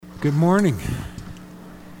Good morning.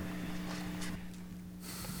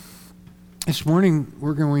 This morning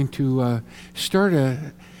we're going to start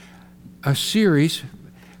a series,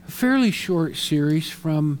 a fairly short series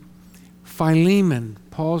from Philemon,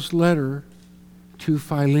 Paul's letter to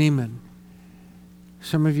Philemon.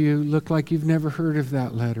 Some of you look like you've never heard of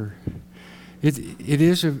that letter.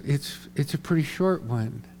 It's a pretty short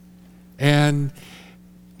one, and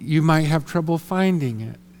you might have trouble finding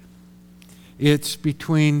it. It's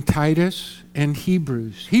between Titus and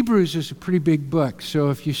Hebrews. Hebrews is a pretty big book,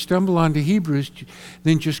 so if you stumble onto Hebrews,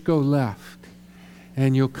 then just go left,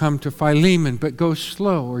 and you'll come to Philemon, but go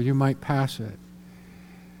slow or you might pass it.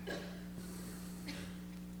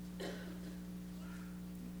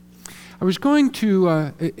 I was going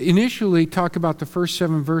to initially talk about the first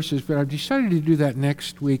 7 verses, but I've decided to do that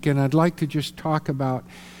next week, and I'd like to just talk about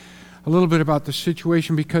a little bit about the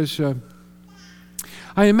situation because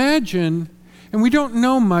I imagine, and we don't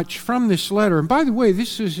know much from this letter. And by the way,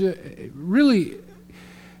 this is really,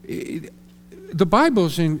 the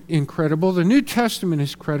Bible's incredible. The New Testament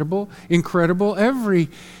is incredible.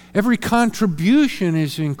 Every contribution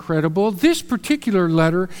is incredible. This particular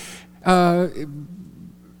letter,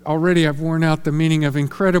 already I've worn out the meaning of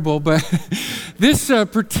incredible, but this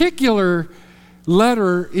particular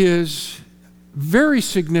letter is very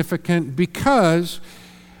significant because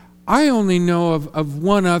I only know of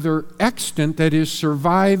one other extant that is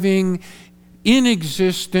surviving in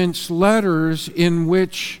existence letters in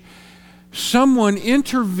which someone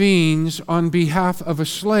intervenes on behalf of a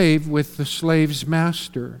slave with the slave's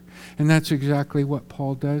master. And that's exactly what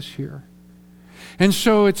Paul does here. And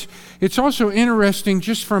so it's also interesting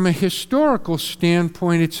just from a historical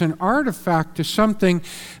standpoint. It's an artifact to something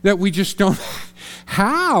that we just don't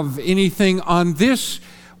have anything on this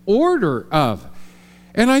order of.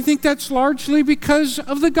 And I think that's largely because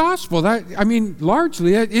of the gospel.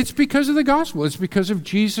 Largely, it's because of the gospel. It's because of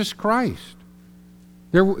Jesus Christ.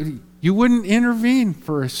 You wouldn't intervene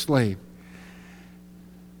for a slave.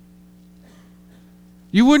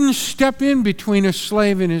 You wouldn't step in between a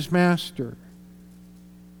slave and his master.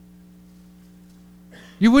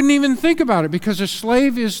 You wouldn't even think about it because a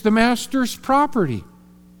slave is the master's property.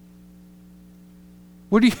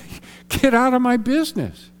 What do you get out of my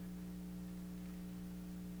business?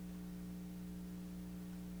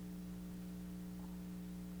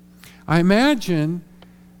 I imagine,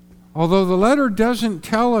 although the letter doesn't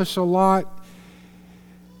tell us a lot,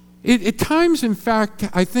 at times, in fact,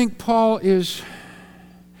 I think Paul is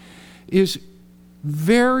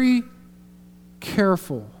very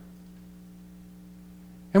careful.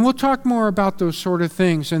 And we'll talk more about those sort of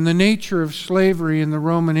things and the nature of slavery in the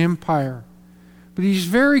Roman Empire. But he's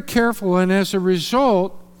very careful, and as a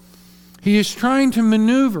result, he is trying to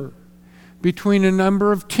maneuver between a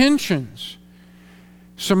number of tensions.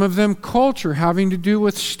 Some of them culture, having to do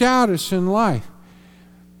with status in life.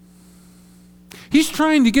 He's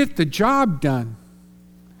trying to get the job done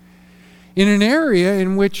in an area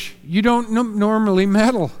in which you don't normally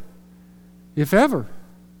meddle, if ever.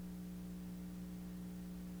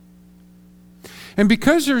 And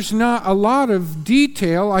because there's not a lot of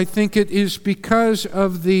detail, I think it is because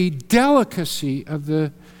of the delicacy of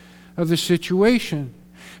the situation.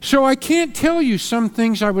 So I can't tell you some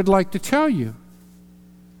things I would like to tell you.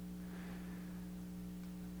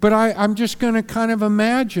 But I'm just going to kind of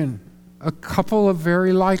imagine a couple of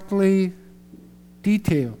very likely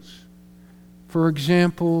details. For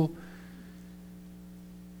example,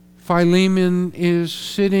 Philemon is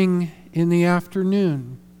sitting in the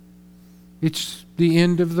afternoon. It's the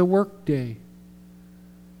end of the workday.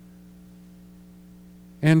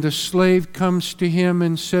 And a slave comes to him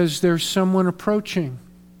and says, "There's someone approaching."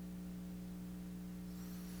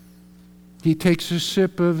 He takes a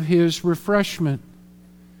sip of his refreshment.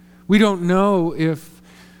 We don't know if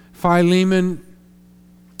Philemon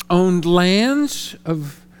owned lands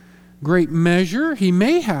of great measure. He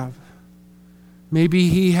may have. Maybe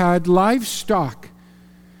he had livestock.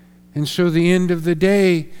 And so the end of the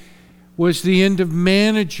day was the end of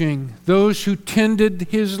managing those who tended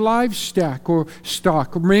his livestock or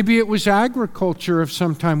stock. Or maybe it was agriculture of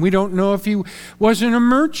some time. We don't know if he wasn't a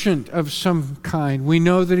merchant of some kind. We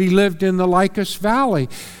know that he lived in the Lycus Valley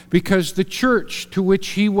because the church to which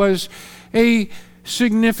he was a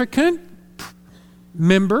significant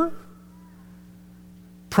member,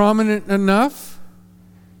 prominent enough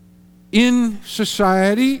in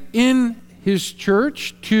society, in his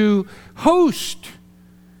church, to host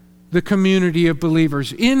the community of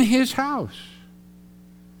believers in his house.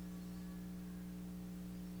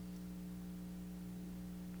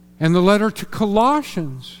 And the letter to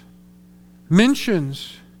Colossians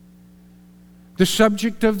mentions the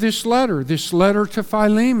subject of this letter to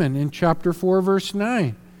Philemon in chapter 4, verse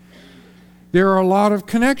 9. There are a lot of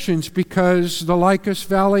connections because the Lycus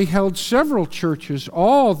Valley held several churches,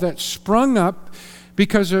 all that sprung up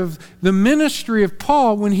because of the ministry of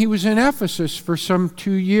Paul when he was in Ephesus for some 2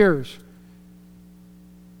 years.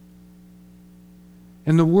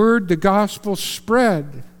 And the gospel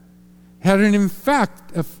spread, had an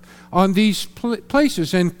effect on these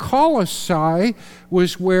places. And Colossae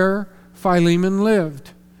was where Philemon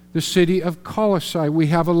lived, the city of Colossae. We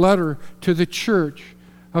have a letter to the church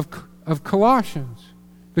of Colossians,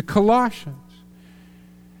 the Colossians.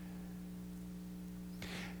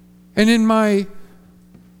 And in my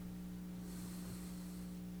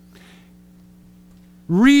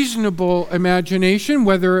reasonable imagination,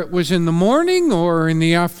 whether it was in the morning or in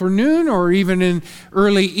the afternoon or even in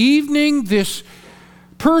early evening, this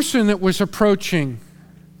person that was approaching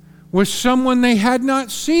was someone they had not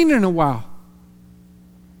seen in a while.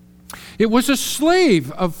 It was a slave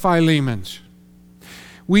of Philemon's.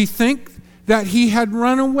 We think that he had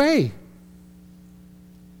run away.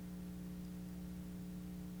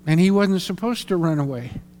 And he wasn't supposed to run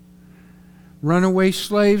away. Runaway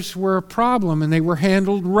slaves were a problem, and they were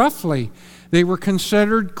handled roughly. They were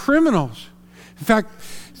considered criminals. In fact,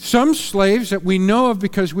 some slaves that we know of,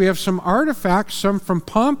 because we have some artifacts, some from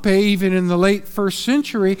Pompeii, even in the late 1st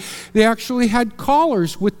century, they actually had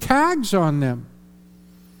collars with tags on them.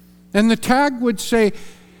 And the tag would say,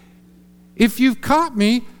 "If you've caught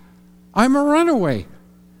me, I'm a runaway.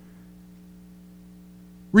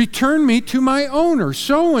 Return me to my owner,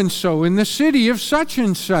 so-and-so, in the city of such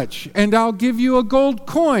and such, and I'll give you a gold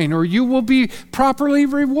coin, or you will be properly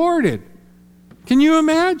rewarded." Can you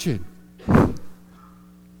imagine?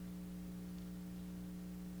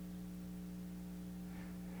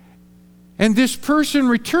 And this person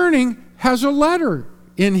returning has a letter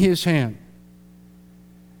in his hand.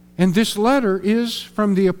 And this letter is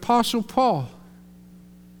from the Apostle Paul.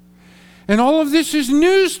 And all of this is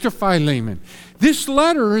news to Philemon. This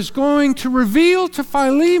letter is going to reveal to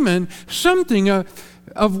Philemon something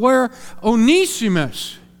of where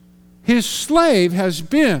Onesimus, his slave, has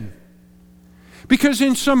been. Because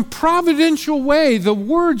in some providential way, the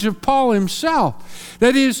words of Paul himself,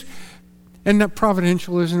 that is, and that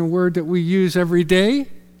providential isn't a word that we use every day,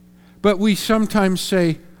 but we sometimes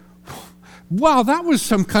say, "Wow, that was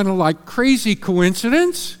some kind of like crazy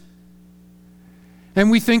coincidence." And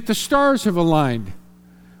we think the stars have aligned.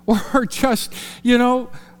 Or just,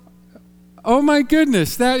 oh my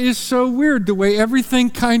goodness, that is so weird, the way everything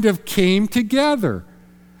kind of came together.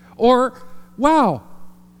 Or, wow,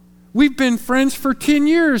 we've been friends for 10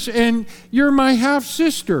 years and you're my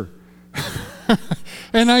half-sister.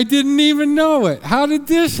 And I didn't even know it. How did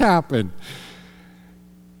this happen?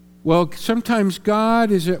 Well, sometimes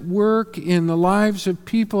God is at work in the lives of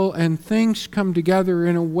people and things come together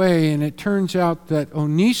in a way, and it turns out that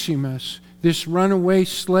Onesimus, this runaway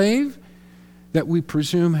slave that we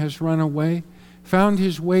presume has run away, found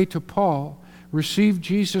his way to Paul, received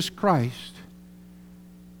Jesus Christ.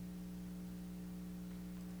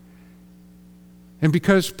 And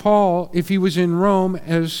because Paul, if he was in Rome,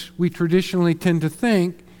 as we traditionally tend to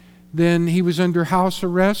think, then he was under house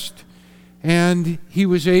arrest, and he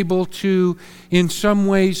was able to, in some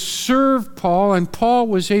ways, serve Paul, and Paul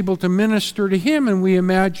was able to minister to him. And we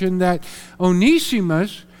imagine that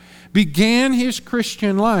Onesimus began his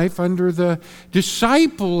Christian life under the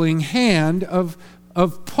discipling hand of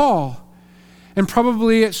Paul. And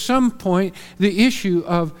probably at some point, the issue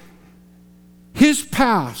of his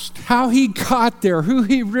past, how he got there, who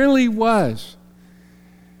he really was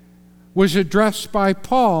addressed by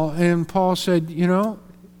Paul. And Paul said,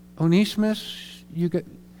 Onesimus, you get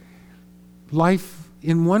life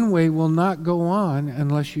in one way will not go on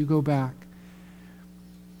unless you go back.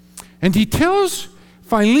 And he tells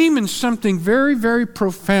Philemon something very, very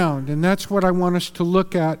profound, and that's what I want us to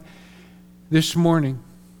look at this morning.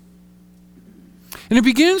 And it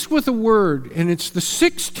begins with a word, and it's the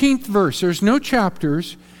 16th verse. There's no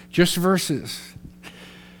chapters, just verses.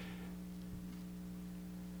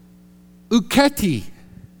 Ouketi,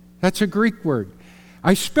 that's a Greek word.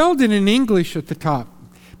 I spelled it in English at the top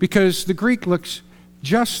because the Greek looks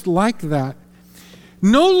just like that.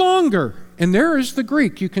 No longer, and there is the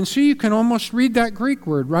Greek. You can see, you can almost read that Greek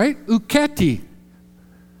word, right? Ouketi.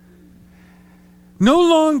 No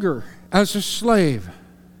longer as a slave,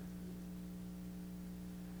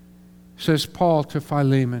 says Paul to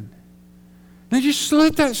Philemon. Now just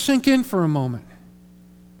let that sink in for a moment.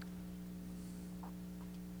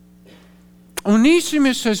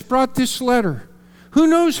 Onesimus has brought this letter. Who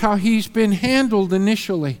knows how he's been handled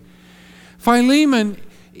initially? Philemon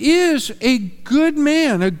is a good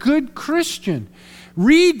man, a good Christian.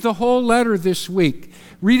 Read the whole letter this week.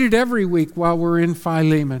 Read it every week while we're in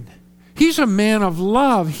Philemon. He's a man of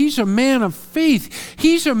love. He's a man of faith.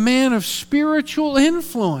 He's a man of spiritual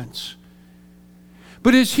influence.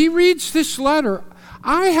 But as he reads this letter,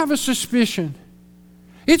 I have a suspicion.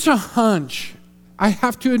 It's a hunch. I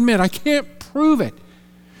have to admit, I can't prove it.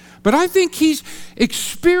 But I think he's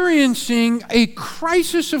experiencing a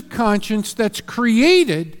crisis of conscience that's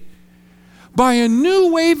created by a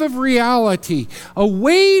new wave of reality, a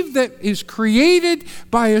wave that is created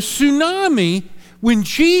by a tsunami when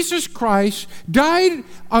Jesus Christ died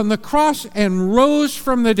on the cross and rose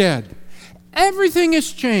from the dead. Everything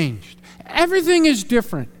has changed. Everything is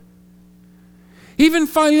different. Even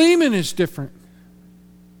Philemon is different.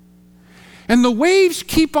 And the waves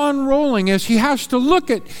keep on rolling as he has to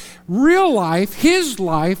look at real life, his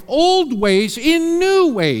life, old ways in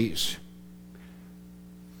new ways.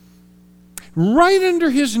 Right under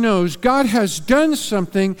his nose, God has done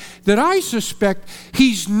something that I suspect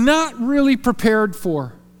he's not really prepared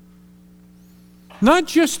for. Not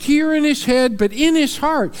just here in his head, but in his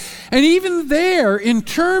heart. And even there, in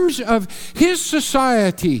terms of his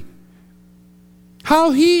society,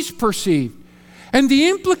 how he's perceived, and the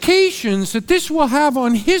implications that this will have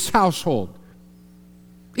on his household,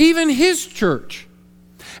 even his church,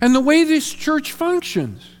 and the way this church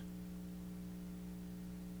functions.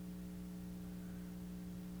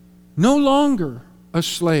 No longer a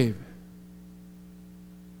slave,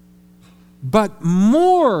 but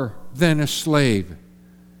more than a slave.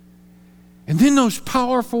 And then those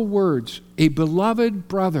powerful words, a beloved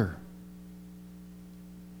brother.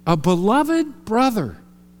 A beloved brother.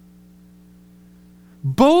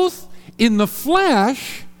 Both in the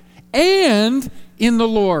flesh and in the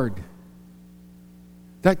Lord.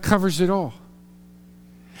 That covers it all.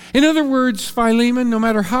 In other words, Philemon, no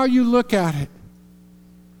matter how you look at it,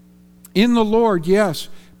 in the Lord, yes,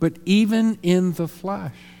 but even in the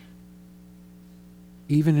flesh.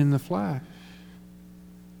 Even in the flesh.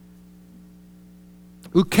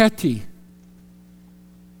 Ouketi.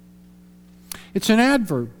 It's an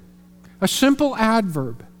adverb, a simple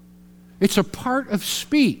adverb. It's a part of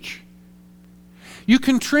speech. You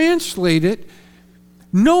can translate it,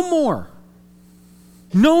 no more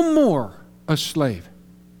a slave.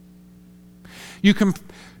 You can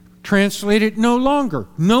translate it no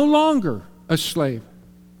longer a slave.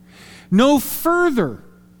 No further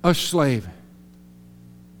a slave.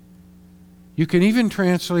 You can even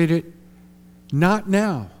translate it, not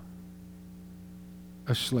now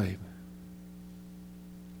a slave.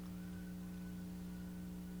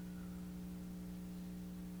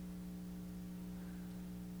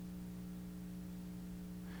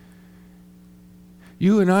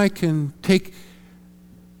 You and I can take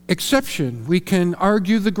exception. We can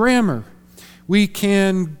argue the grammar. We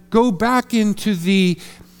can go back into the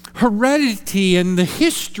heredity and the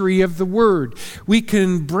history of the word. We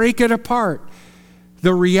can break it apart.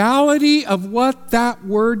 The reality of what that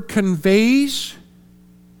word conveys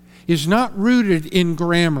is not rooted in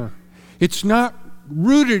grammar. It's not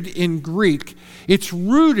rooted in Greek. It's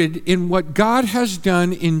rooted in what God has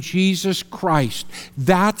done in Jesus Christ.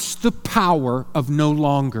 That's the power of no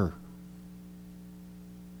longer.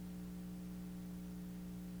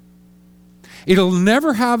 It'll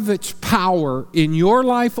never have its power in your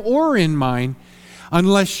life or in mine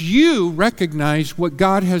unless you recognize what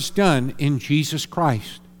God has done in Jesus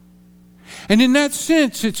Christ. And in that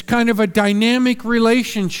sense, it's kind of a dynamic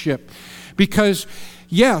relationship because,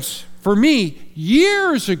 yes, for me,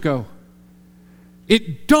 years ago,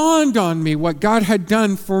 it dawned on me what God had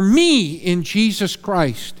done for me in Jesus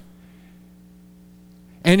Christ.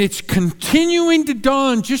 And it's continuing to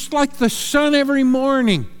dawn just like the sun every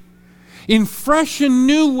morning. In fresh and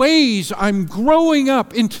new ways, I'm growing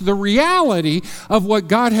up into the reality of what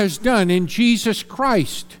God has done in Jesus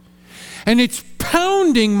Christ. And it's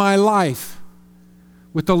pounding my life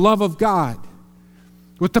with the love of God,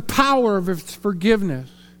 with the power of His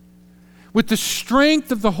forgiveness, with the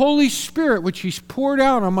strength of the Holy Spirit, which He's poured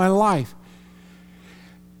out on my life.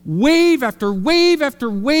 Wave after wave after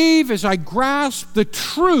wave as I grasp the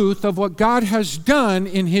truth of what God has done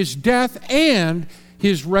in His death and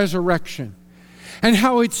His resurrection, and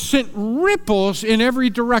how it sent ripples in every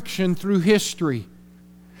direction through history.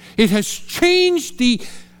 It has changed the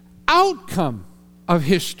outcome of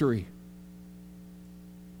history.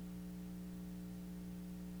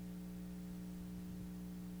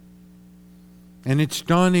 And it's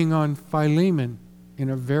dawning on Philemon in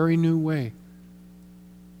a very new way.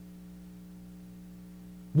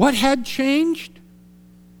 What had changed?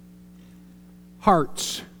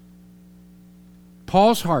 Hearts.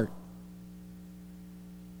 Paul's heart.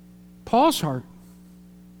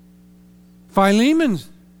 Philemon's,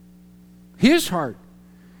 his heart.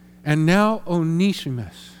 And now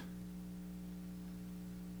Onesimus.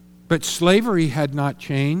 But slavery had not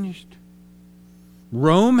changed.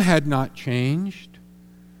 Rome had not changed.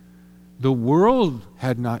 The world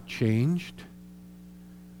had not changed.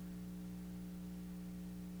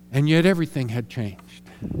 And yet everything had changed.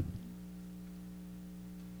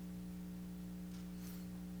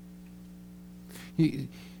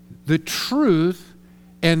 The truth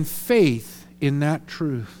and faith in that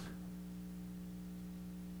truth.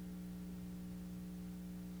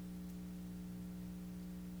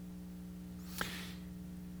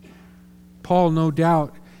 Paul, no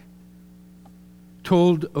doubt,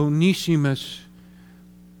 told Onesimus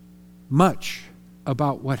much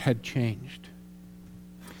about what had changed.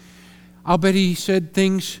 I'll bet he said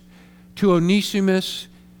things to Onesimus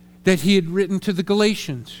that he had written to the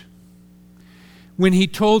Galatians when he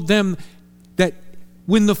told them that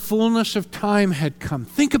when the fullness of time had come.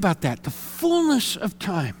 Think about that, the fullness of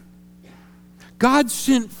time. God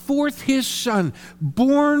sent forth His Son,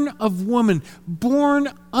 born of woman, born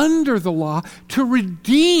under the law, to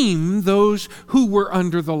redeem those who were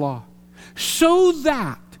under the law, so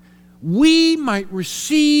that we might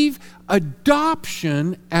receive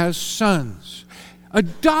adoption as sons,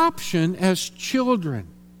 adoption as children.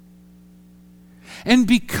 And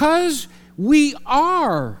because we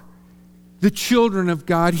are the children of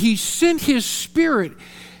God, He sent His Spirit,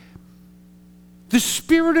 the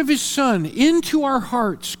Spirit of His Son, into our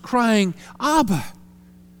hearts, crying, Abba,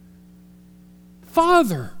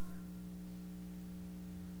 Father.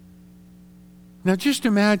 Now just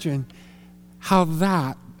imagine how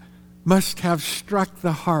that must have struck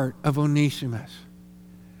the heart of Onesimus.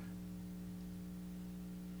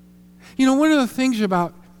 You know, one of the things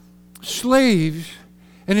about slaves,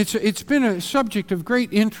 and it's been a subject of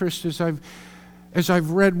great interest as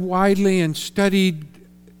I've read widely and studied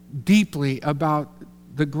deeply about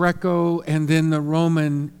the Greco and then the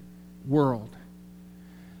Roman world.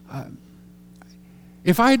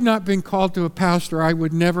 If I had not been called to a pastor, I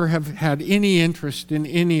would never have had any interest in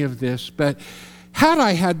any of this. But had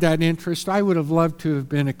I had that interest, I would have loved to have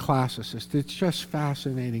been a classicist. It's just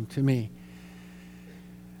fascinating to me.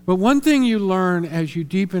 But one thing you learn as you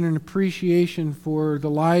deepen an appreciation for the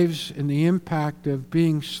lives and the impact of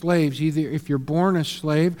being slaves, either if you're born a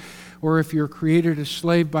slave or if you're created a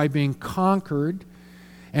slave by being conquered,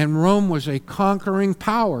 and Rome was a conquering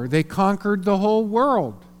power. They conquered the whole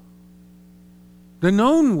world, the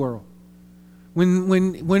known world. When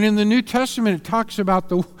in the New Testament it talks about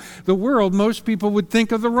the world, most people would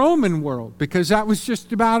think of the Roman world because that was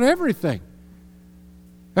just about everything.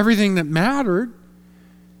 Everything that mattered.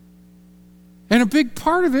 And a big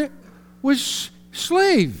part of it was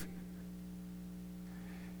slave.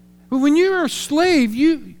 But when you're a slave,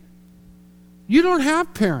 you don't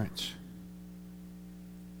have parents.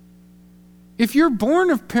 If you're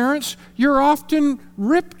born of parents, you're often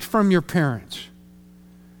ripped from your parents.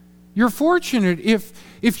 You're fortunate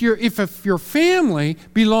if your family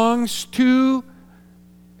belongs to,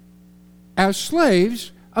 as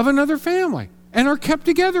slaves of another family, and are kept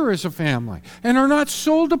together as a family, and are not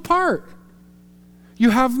sold apart. You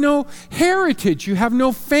have no heritage. You have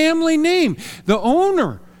no family name. The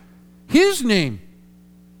owner, his name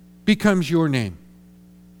becomes your name.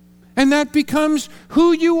 And that becomes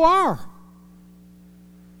who you are.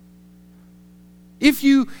 If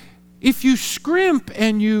you scrimp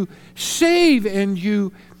and you save and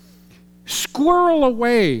you squirrel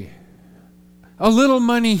away a little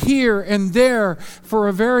money here and there for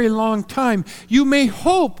a very long time, you may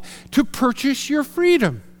hope to purchase your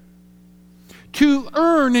freedom, to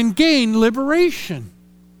earn and gain liberation,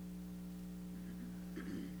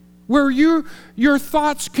 where your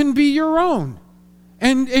thoughts can be your own,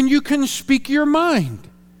 and you can speak your mind,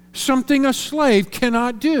 something a slave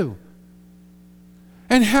cannot do,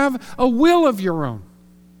 and have a will of your own.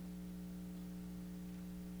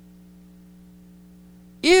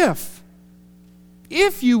 If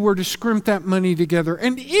you were to scrimp that money together,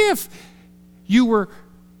 and if you were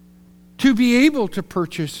to be able to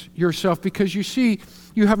purchase yourself, because you see,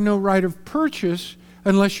 you have no right of purchase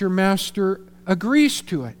unless your master agrees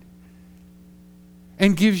to it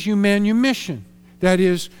and gives you manumission, that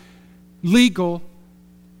is, legal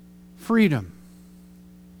freedom.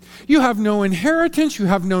 You have no inheritance, you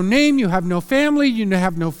have no name, you have no family, you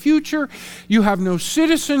have no future, you have no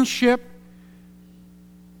citizenship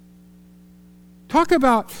Talk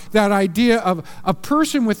about that idea of a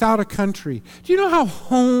person without a country. Do you know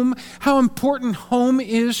how important home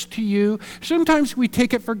is to you? Sometimes we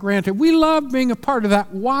take it for granted. We love being a part of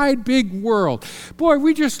that wide, big world. Boy,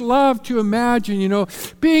 we just love to imagine,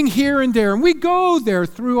 being here and there. And we go there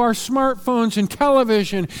through our smartphones and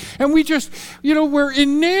television. And we just, we're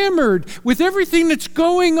enamored with everything that's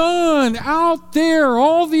going on out there,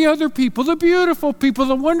 all the other people, the beautiful people,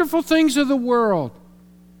 the wonderful things of the world.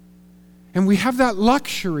 And we have that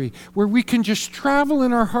luxury where we can just travel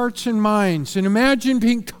in our hearts and minds and imagine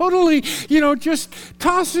being totally, just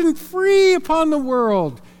tossing free upon the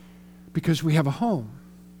world because we have a home,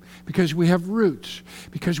 because we have roots,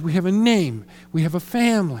 because we have a name, we have a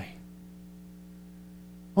family.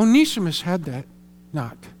 Onesimus had that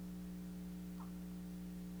not.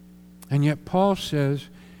 And yet Paul says,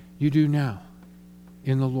 you do now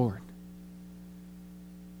in the Lord.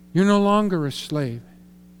 You're no longer a slave.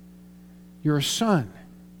 You're a son.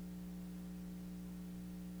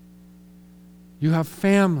 You have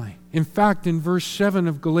family. In fact, in verse 7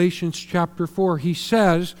 of Galatians chapter 4, he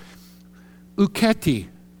says, Ouketi,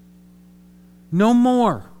 no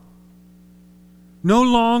more, no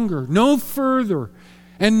longer, no further,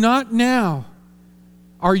 and not now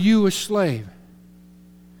are you a slave,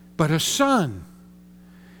 but a son.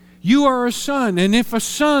 You are a son, and if a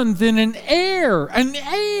son, then an heir, an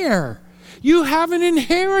heir. You have an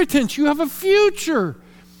inheritance. You have a future.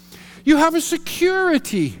 You have a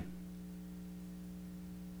security.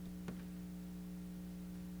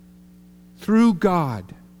 Through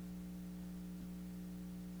God.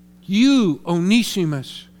 You,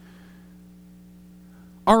 Onesimus,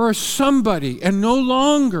 are a somebody and no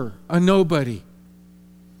longer a nobody.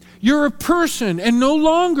 You're a person and no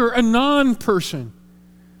longer a non-person.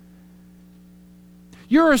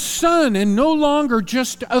 You're a son and no longer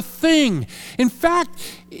just a thing. In fact,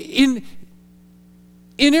 in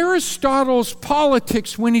Aristotle's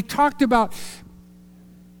Politics, when he talked about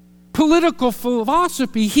political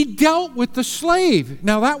philosophy, he dealt with the slave.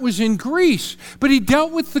 Now that was in Greece, but he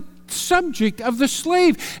dealt with the subject of the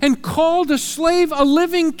slave and called a slave a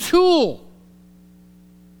living tool.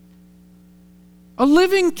 A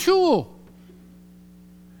living tool.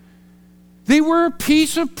 They were a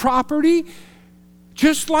piece of property,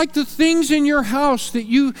 just like the things in your house that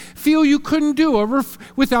you feel you couldn't do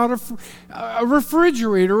without a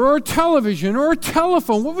refrigerator or a television or a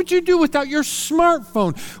telephone. What would you do without your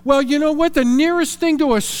smartphone? Well, you know what? The nearest thing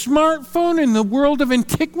to a smartphone in the world of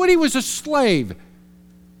antiquity was a slave.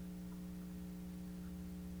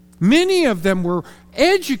 Many of them were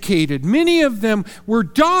educated. Many of them were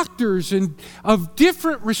doctors and of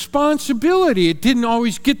different responsibility. It didn't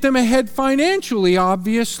always get them ahead financially,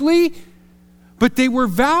 obviously. But they were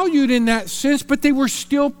valued in that sense, but they were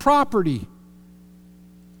still property.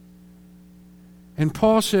 And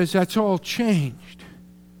Paul says that's all changed.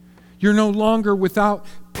 You're no longer without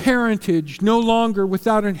parentage, no longer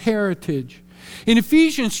without an heritage. In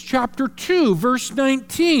Ephesians chapter 2, verse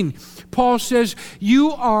 19, Paul says,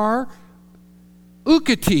 you are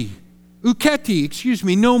Ouketi,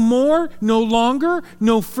 no more, no longer,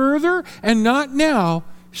 no further, and not now,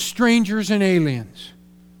 strangers and aliens.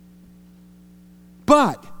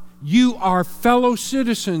 But you are fellow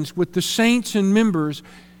citizens with the saints and members,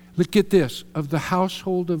 look at this, of the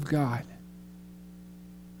household of God.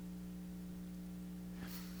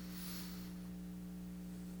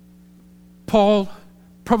 Paul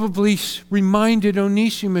probably reminded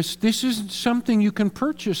Onesimus, this isn't something you can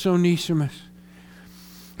purchase, Onesimus.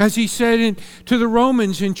 As he said to the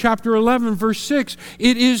Romans in chapter 11, verse 6,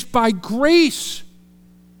 it is by grace,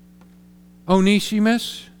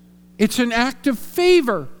 Onesimus. It's an act of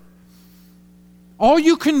favor. All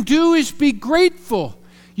you can do is be grateful.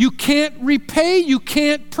 You can't repay, you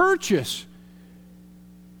can't purchase.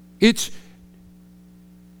 It's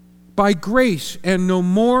by grace and no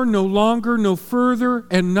more, no longer, no further,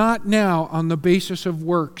 and not now on the basis of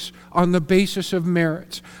works, on the basis of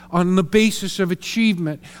merits, on the basis of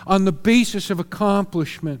achievement, on the basis of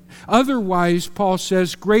accomplishment. Otherwise, Paul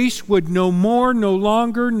says, grace would no more, no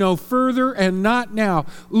longer, no further, and not now,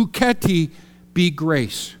 Ouketi, be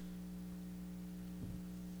grace.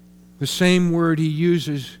 The same word he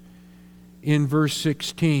uses in verse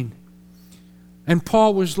 16. And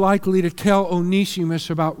Paul was likely to tell Onesimus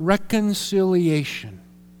about reconciliation.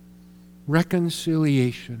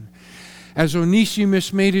 Reconciliation. As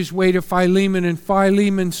Onesimus made his way to Philemon, and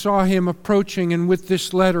Philemon saw him approaching, and with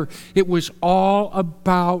this letter, it was all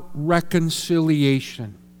about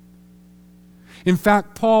reconciliation. In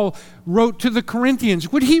fact, Paul wrote to the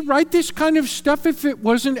Corinthians. Would he write this kind of stuff if it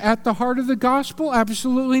wasn't at the heart of the gospel?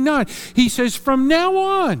 Absolutely not. He says, from now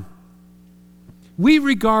on, We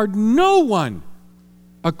regard no one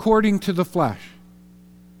according to the flesh.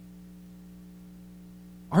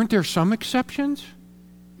 Aren't there some exceptions?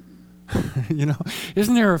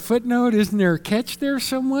 Isn't there a footnote? Isn't there a catch there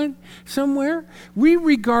somewhere? We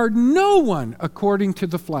regard no one according to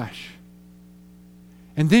the flesh.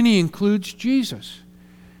 And then he includes Jesus.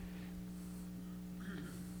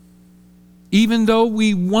 Even though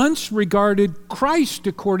we once regarded Christ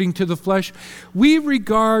according to the flesh, we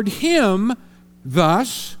regard him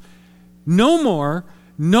thus no more,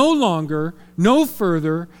 no longer, no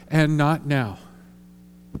further, and not now.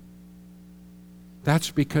 That's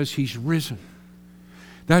because he's risen.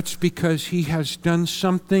 That's because he has done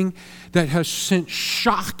something that has sent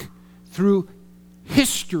shock through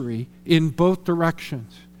history in both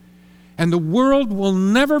directions. And the world will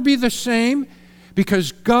never be the same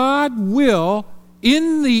because God will,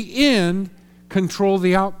 in the end, control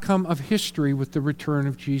the outcome of history with the return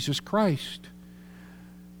of Jesus Christ.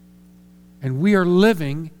 And we are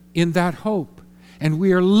living in that hope. And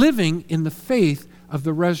we are living in the faith of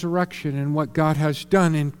the resurrection and what God has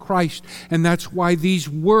done in Christ. And that's why these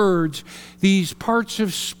words, these parts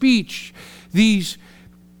of speech, these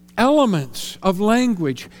elements of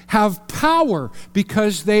language have power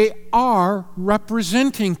because they are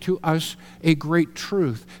representing to us a great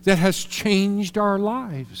truth that has changed our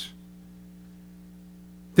lives.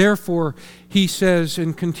 Therefore, he says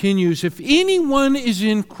and continues, if anyone is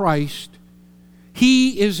in Christ,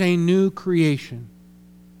 he is a new creation.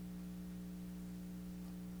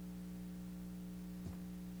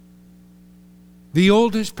 The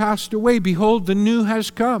old has passed away. Behold, the new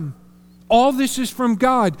has come. All this is from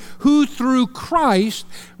God, who through Christ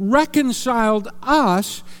reconciled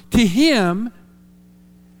us to him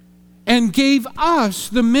and gave us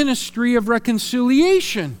the ministry of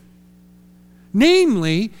reconciliation.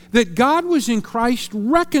 Namely, that God was in Christ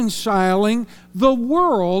reconciling the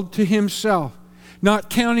world to himself, not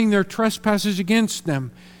counting their trespasses against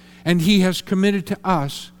them. And he has committed to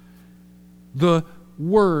us the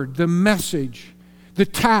word, the message, the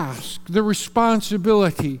task, the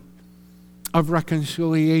responsibility of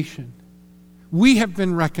reconciliation. We have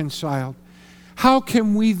been reconciled. How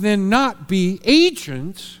can we then not be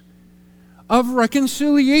agents of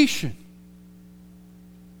reconciliation?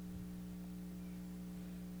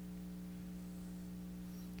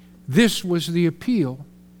 This was the appeal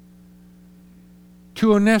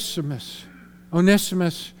to Onesimus.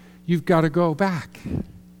 Onesimus, you've got to go back.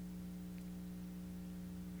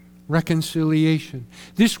 Reconciliation.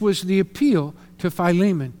 This was the appeal to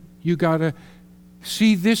Philemon. You got to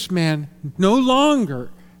see this man no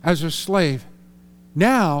longer as a slave,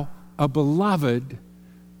 now a beloved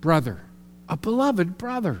brother. A beloved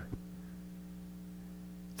brother.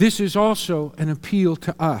 This is also an appeal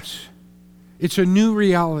to us. It's a new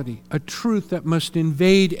reality, a truth that must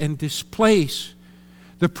invade and displace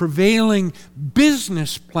the prevailing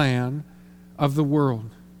business plan of the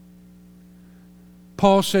world.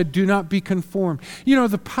 Paul said, do not be conformed. You know,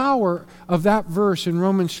 the power of that verse in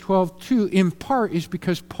Romans 12:2 in part is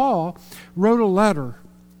because Paul wrote a letter.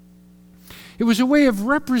 It was a way of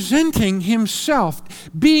representing himself,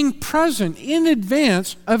 being present in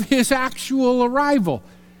advance of his actual arrival.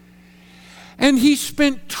 And he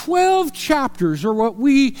spent 12 chapters, or what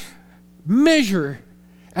we measure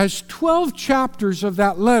as 12 chapters of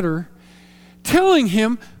that letter, telling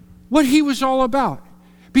him what he was all about.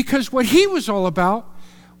 Because what he was all about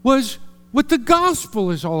was what the gospel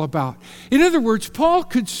is all about. In other words, Paul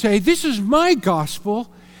could say, this is my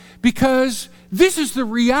gospel because this is the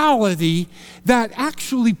reality that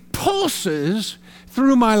actually pulses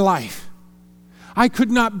through my life. I could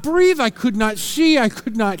not breathe, I could not see, I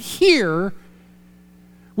could not hear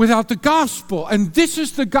without the gospel. And this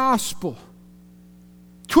is the gospel.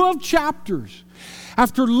 12 chapters.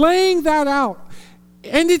 After laying that out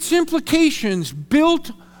and its implications built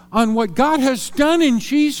on what God has done in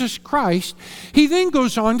Jesus Christ, he then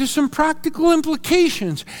goes on to some practical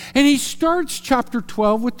implications. And he starts chapter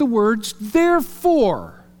 12 with the words,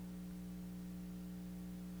 therefore.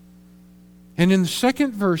 And in the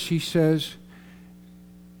second verse he says,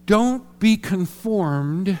 don't be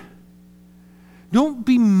conformed, don't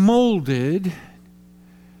be molded,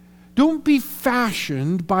 don't be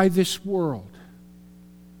fashioned by this world,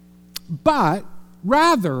 but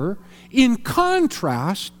rather, in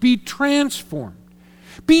contrast, be transformed.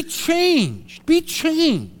 Be changed. Be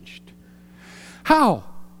changed. How?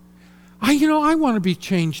 I want to be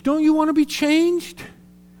changed. Don't you want to be changed?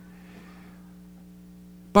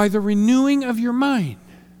 By the renewing of your mind.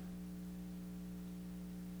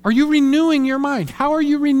 Are you renewing your mind? How are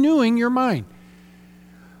you renewing your mind?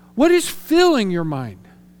 What is filling your mind?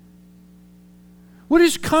 What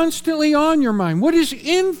is constantly on your mind? What is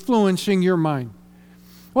influencing your mind?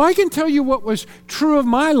 Well, I can tell you what was true of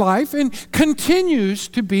my life and continues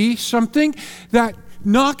to be something that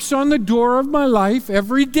knocks on the door of my life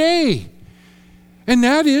every day. And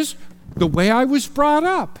that is the way I was brought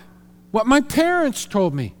up, what my parents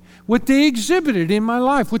told me, what they exhibited in my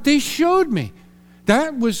life, what they showed me.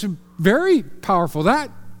 That was very powerful. That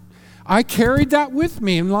I carried that with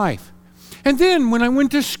me in life. And then when I went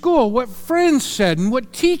to school, what friends said and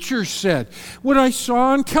what teachers said, what I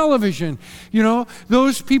saw on television,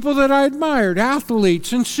 those people that I admired,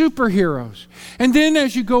 athletes and superheroes. And then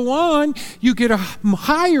as you go on, you get a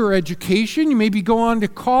higher education. You maybe go on to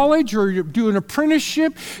college or you do an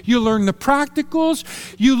apprenticeship. You learn the practicals.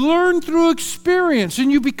 You learn through experience,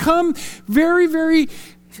 and you become very, very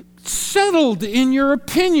settled in your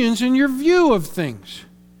opinions and your view of things.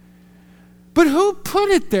 But who put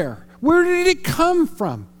it there? Where did it come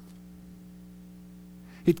from?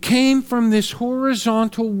 It came from this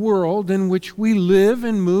horizontal world in which we live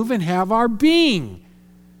and move and have our being.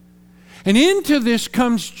 And into this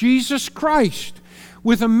comes Jesus Christ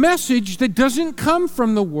with a message that doesn't come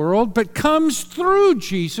from the world, but comes through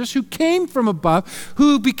Jesus, who came from above,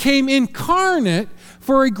 who became incarnate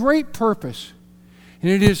for a great purpose. And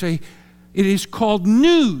it is called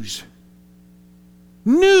news.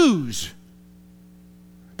 News.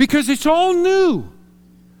 Because it's all new.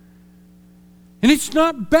 And it's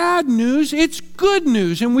not bad news, it's good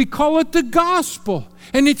news. And we call it the gospel.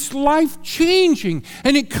 And it's life-changing.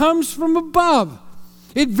 And it comes from above.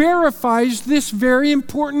 It verifies this very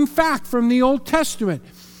important fact from the Old Testament,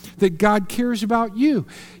 that God cares about you.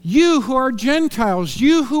 You who are Gentiles,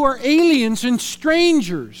 you who are aliens and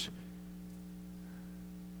strangers.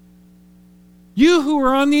 You who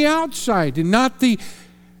are on the outside and not the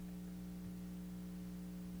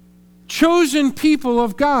chosen people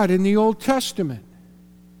of God in the Old Testament.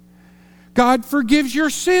 God forgives your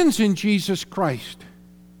sins in Jesus Christ.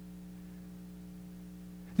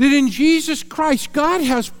 That in Jesus Christ, God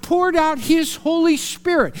has poured out His Holy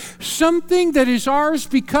Spirit, something that is ours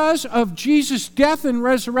because of Jesus' death and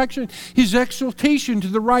resurrection, His exaltation to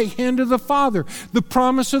the right hand of the Father, the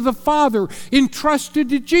promise of the Father entrusted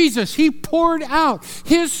to Jesus. He poured out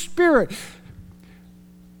His Spirit.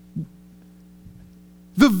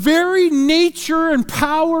 The very nature and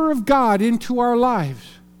power of God into our lives.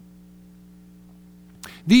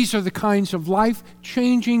 These are the kinds of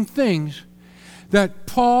life-changing things that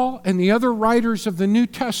Paul and the other writers of the New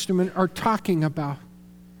Testament are talking about.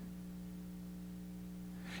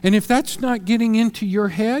 And if that's not getting into your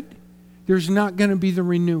head, there's not going to be the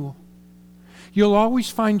renewal. You'll always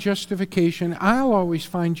find justification. I'll always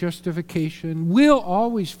find justification. We'll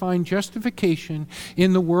always find justification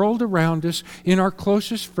in the world around us, in our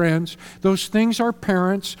closest friends, those things our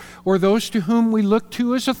parents, or those to whom we look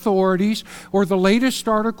to as authorities, or the latest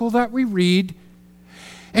article that we read.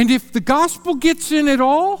 And if the gospel gets in at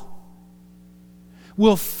all,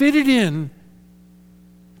 we'll fit it in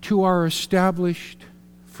to our established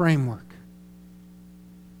framework.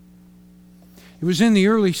 It was in the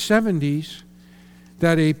early 70s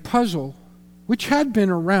that a puzzle, which had been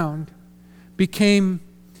around, became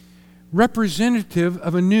representative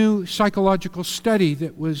of a new psychological study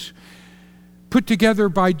that was put together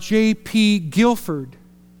by J.P. Guilford.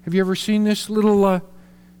 Have you ever seen this little...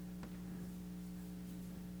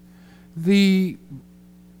 The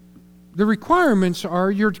requirements are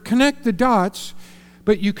you're to connect the dots,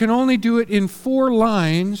 but you can only do it in 4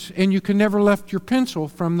 lines, and you can never lift your pencil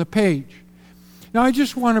from the page. Now, I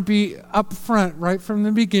just want to be upfront right from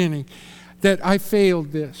the beginning that I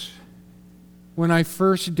failed this when I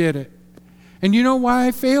first did it. And you know why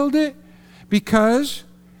I failed it? Because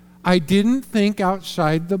I didn't think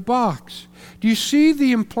outside the box. Do you see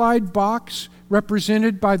the implied box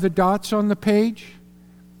represented by the dots on the page?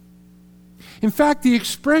 In fact, the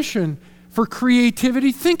expression for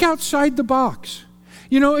creativity, think outside the box.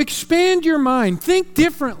 Expand your mind. Think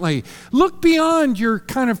differently. Look beyond your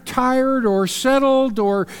kind of tired or settled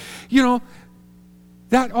or,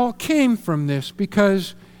 that all came from this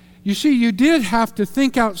because, you see, you did have to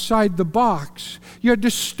think outside the box. You had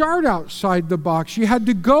to start outside the box. You had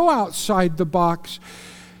to go outside the box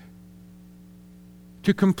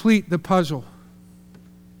to complete the puzzle.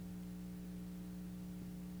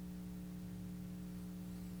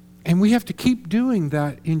 And we have to keep doing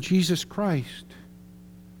that in Jesus Christ.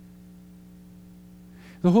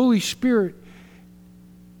 The Holy Spirit,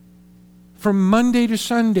 from Monday to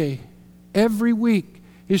Sunday, every week,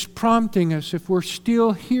 is prompting us, if we're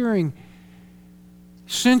still hearing,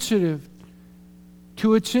 sensitive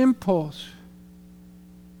to its impulse,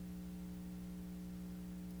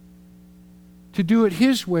 to do it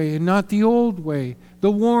His way and not the old way,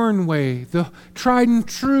 the worn way, the tried and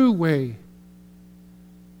true way.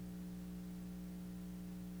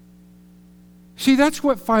 See, that's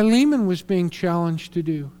what Philemon was being challenged to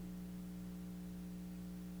do.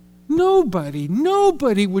 Nobody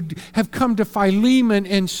would have come to Philemon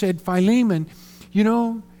and said, Philemon,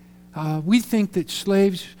 we think that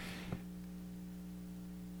slaves...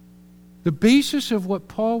 The basis of what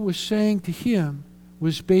Paul was saying to him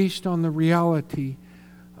was based on the reality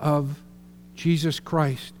of Jesus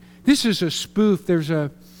Christ. This is a spoof. There's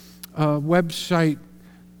a website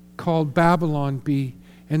called Babylon Bee,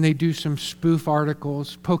 and they do some spoof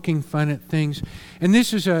articles poking fun at things. And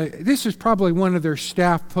this is probably one of their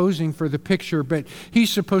staff posing for the picture, but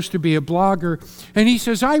he's supposed to be a blogger. And he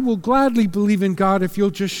says, I will gladly believe in God if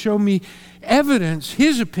you'll just show me evidence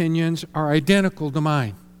His opinions are identical to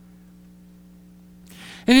mine.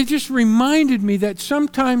 And it just reminded me that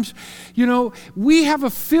sometimes, we have a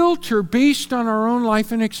filter based on our own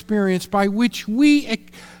life and experience by which we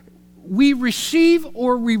receive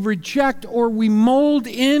or we reject or we mold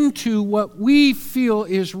into what we feel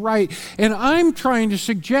is right. And I'm trying to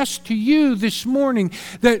suggest to you this morning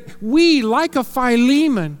that we, like a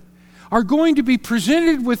Philemon, are going to be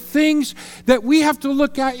presented with things that we have to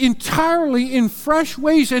look at entirely in fresh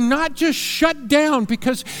ways and not just shut down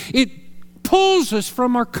because it pulls us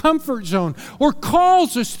from our comfort zone or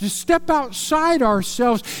calls us to step outside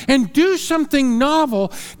ourselves and do something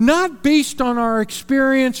novel, not based on our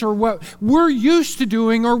experience or what we're used to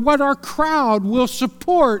doing or what our crowd will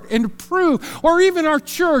support and approve, or even our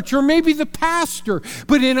church or maybe the pastor,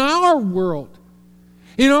 but in our world,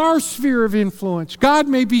 in our sphere of influence. God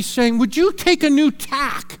may be saying, would you take a new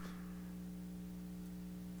tack?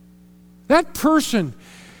 That person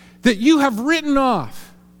that you have written off,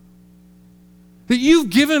 that you've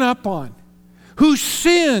given up on, whose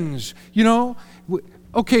sins,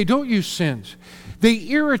 okay, don't use sins. They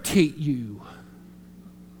irritate you.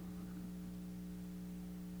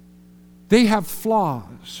 They have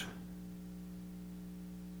flaws.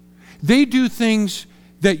 They do things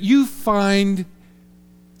that you find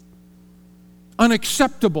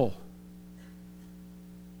unacceptable.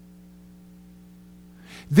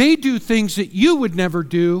 They do things that you would never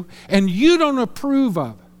do and you don't approve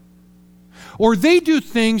of. Or they do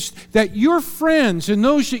things that your friends and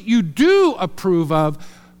those that you do approve of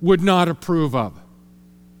would not approve of.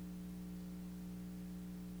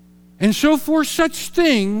 And so for such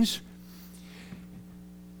things,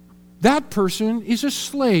 that person is a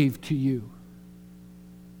slave to you.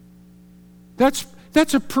 That's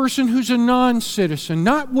a person who's a non-citizen,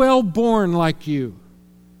 not well-born like you.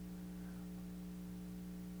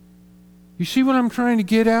 You see what I'm trying to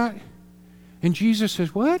get at? And Jesus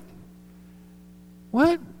says, what?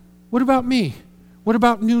 What? What about me? What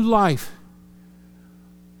about new life?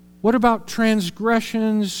 What about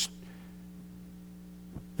transgressions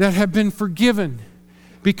that have been forgiven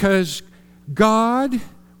because God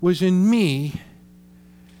was in me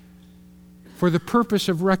for the purpose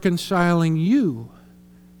of reconciling you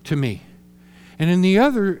to me? And in the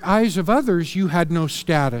eyes of others, you had no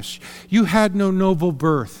status. You had no noble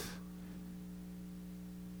birth.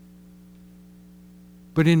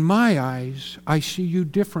 But in my eyes, I see you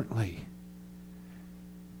differently.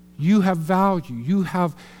 You have value. You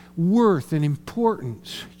have worth and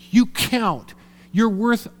importance. You count. You're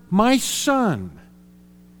worth my son.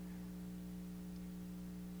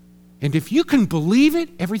 And if you can believe it,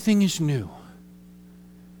 everything is new.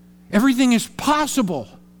 Everything is possible.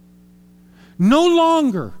 No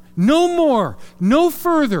longer, no more, no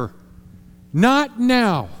further, not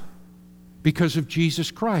now, because of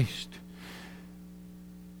Jesus Christ.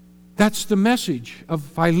 That's the message of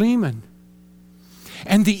Philemon.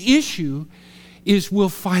 And the issue is, will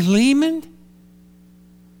Philemon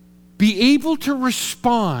be able to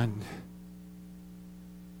respond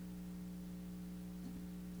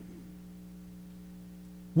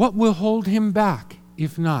What will hold him back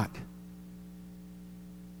if not?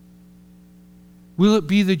 Will it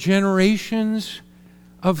be the generations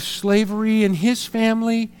of slavery in his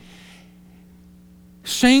family,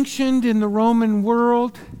 sanctioned in the Roman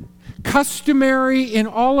world, customary in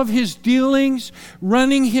all of his dealings,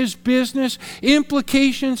 running his business,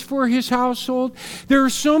 implications for his household? There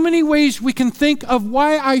are so many ways we can think of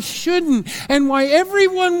why I shouldn't and why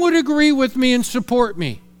everyone would agree with me and support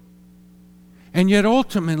me. And yet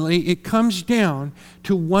ultimately it comes down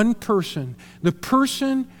to one person, the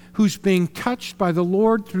person who's being touched by the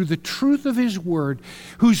Lord through the truth of His Word,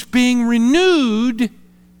 who's being renewed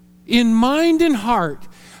in mind and heart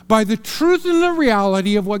by the truth and the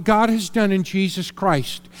reality of what God has done in Jesus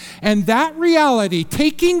Christ. And that reality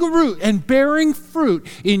taking root and bearing fruit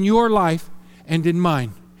in your life and in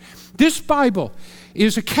mine. This Bible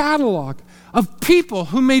is a catalog of people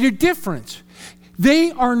who made a difference.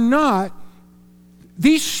 These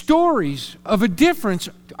stories of a difference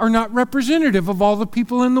are not representative of all the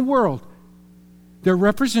people in the world. They're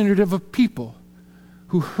representative of people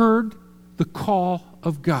who heard the call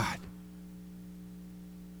of God.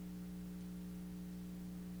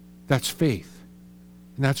 That's faith.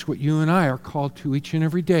 And that's what you and I are called to each and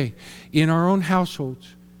every day in our own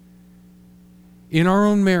households, in our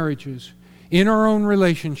own marriages, in our own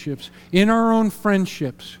relationships, in our own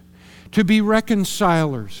friendships, to be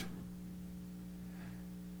reconcilers.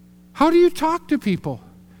 How do you talk to people?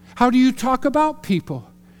 How do you talk about people?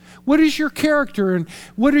 What is your character and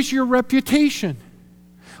what is your reputation?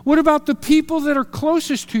 What about the people that are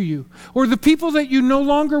closest to you or the people that you no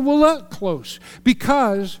longer will let close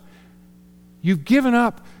because you've given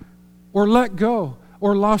up or let go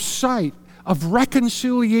or lost sight of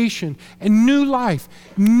reconciliation and new life,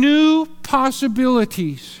 new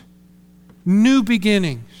possibilities, new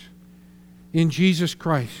beginnings in Jesus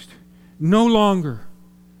Christ? No longer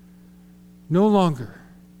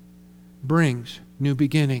brings new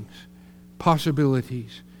beginnings,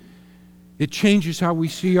 possibilities. It changes how we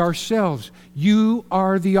see ourselves. You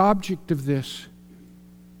are the object of this.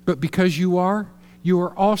 But because you are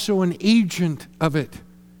also an agent of it.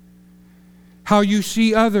 How you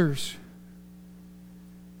see others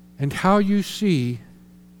and how you see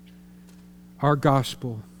our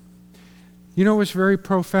gospel. You know what's very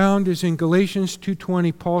profound is in Galatians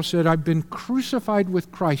 2:20, Paul said, I've been crucified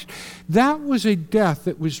with Christ. That was a death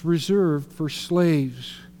that was reserved for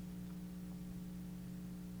slaves.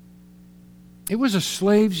 It was a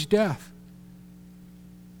slave's death.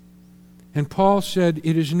 And Paul said,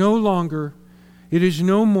 it is no longer, it is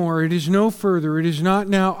no more, it is no further, it is not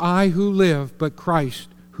now I who live, but Christ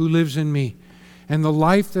who lives in me. And the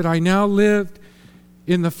life that I now live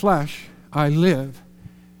in the flesh, I live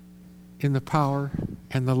in the power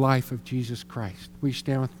and the life of Jesus Christ. Will you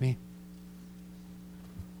stand with me?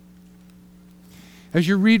 As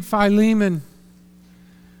you read Philemon,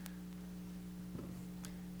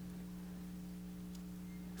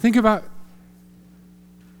 think about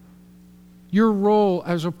your role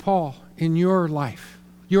as a Paul in your life,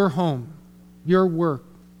 your home, your work.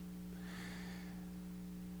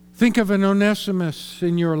 Think of an Onesimus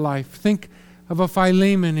in your life. Think of a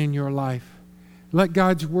Philemon in your life. Let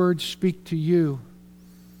God's word speak to you.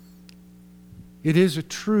 It is a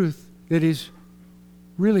truth that is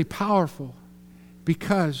really powerful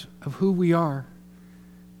because of who we are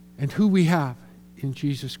and who we have in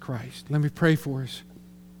Jesus Christ. Let me pray for us.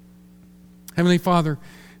 Heavenly Father,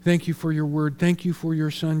 thank you for your word. Thank you for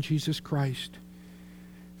your Son, Jesus Christ.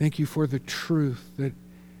 Thank you for the truth that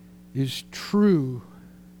is true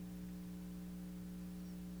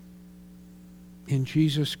in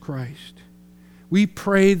Jesus Christ. We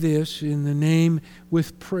pray this in the name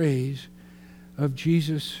with praise of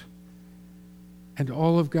Jesus, and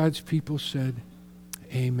all of God's people said,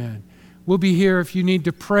 amen. We'll be here if you need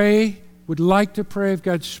to pray, would like to pray, if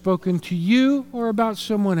God's spoken to you or about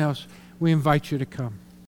someone else. We invite you to come.